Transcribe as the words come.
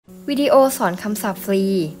วิดีโอสอนคำศัพท์ฟรี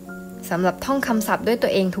สำหรับท่องคำศัพท์ด้วยตั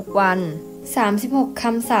วเองทุกวัน36ค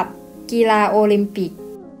ำศัพท์กีฬาโอลิมปิก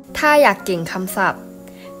ถ้าอยากเก่งคำศัพท์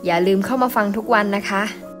อย่าลืมเข้ามาฟังทุกวันนะคะ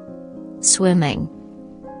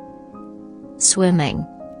swimming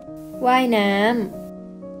ว่ายน้ำ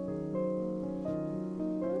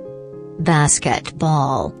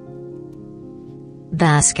basketball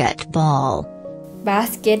บา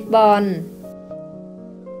สเกตบอล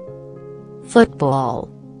football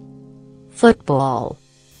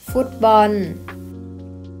ฟุตบอล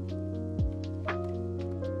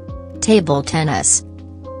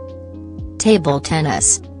table tennis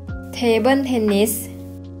เทเบิลเทนนิส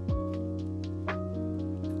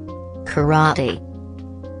karate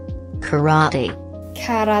ค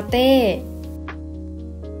าราเต้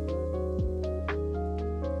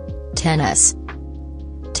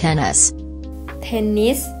tennis เทน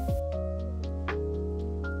นิส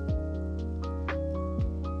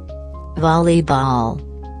volleyball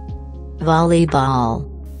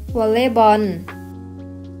วอลเลย์บอล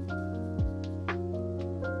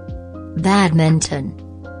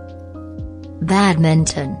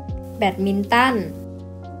badminton แบดมินตัน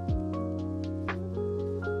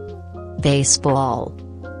baseball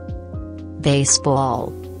เบ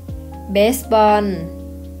สบอล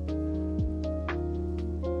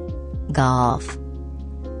golf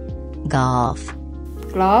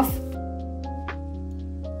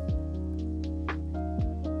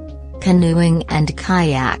canoeing and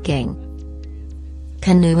kayaking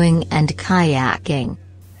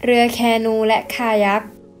เรือแคนูและคายัก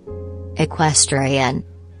equestrian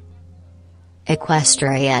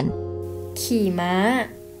ขี่ม้า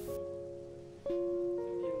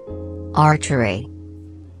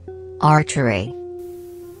archery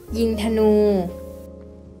ยิงธนู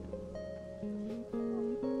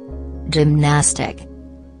gymnastic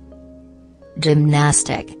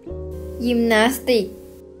ยิมนาสติก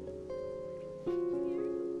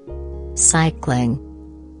cycling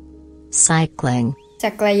จั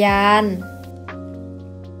กรยาน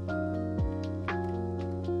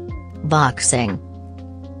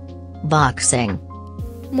boxing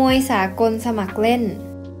มวยสากลสมัครเล่น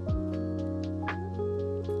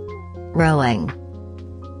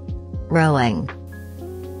rowing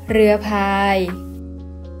เรือพาย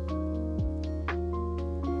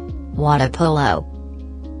water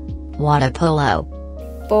polo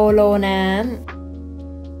โปโลน้ำ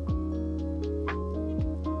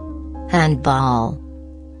handball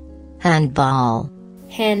แฮน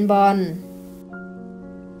ด์บอล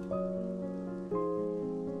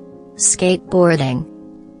skateboarding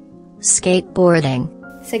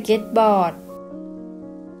สเก็ตบอร์ด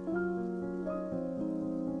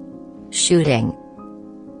shooting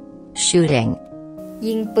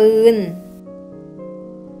ยิงปืน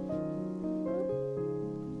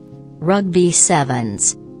rugby sevens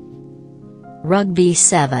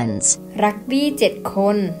รักบี้7 ค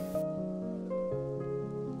น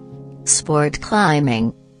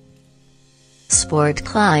sport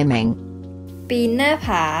climbing ปีนหน้าผ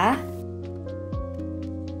า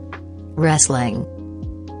wrestling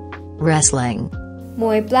ม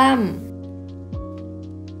วยปล้ำ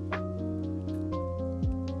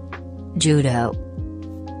judo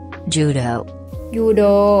ยูโด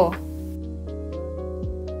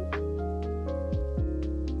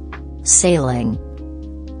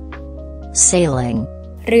sailing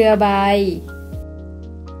เรือใบ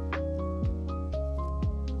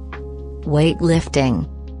weightlifting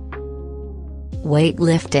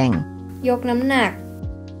ยกน้ำหนัก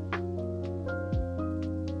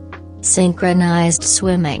synchronized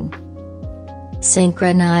swimming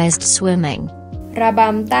ระบ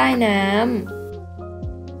ำใต้น้ำ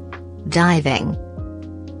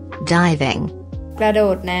diving กระโด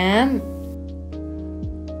ดน้ำ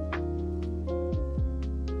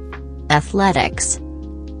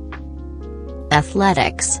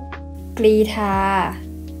athletics กรีฑา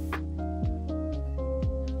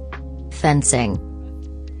fencing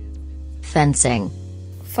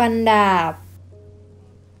ฟันดาบ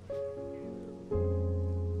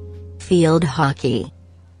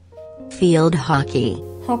field hockey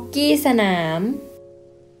ฮอกกี้สนาม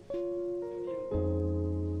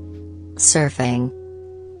surfing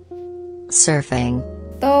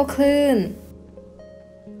โต้คลื่น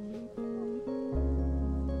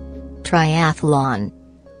triathlon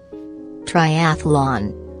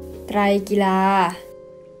ไตรกีฬา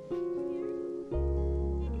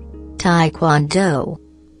taekwondo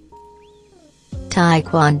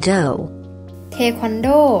เทควันโด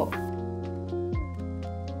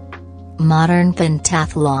modern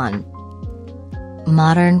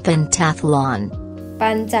pentathlon ปั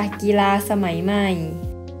ญจกีฬาสมัยใหม่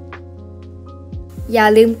อย่า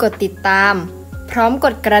ลืมกดติดตามพร้อมก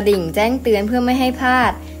ดกระดิ่งแจ้งเตือนเพื่อไม่ให้พลา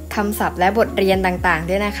ดคำศัพท์และบทเรียนต่างๆ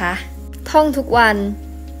ด้วยนะคะท่องทุกวัน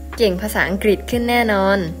เก่งภาษาอังกฤษขึ้นแน่นอ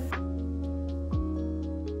น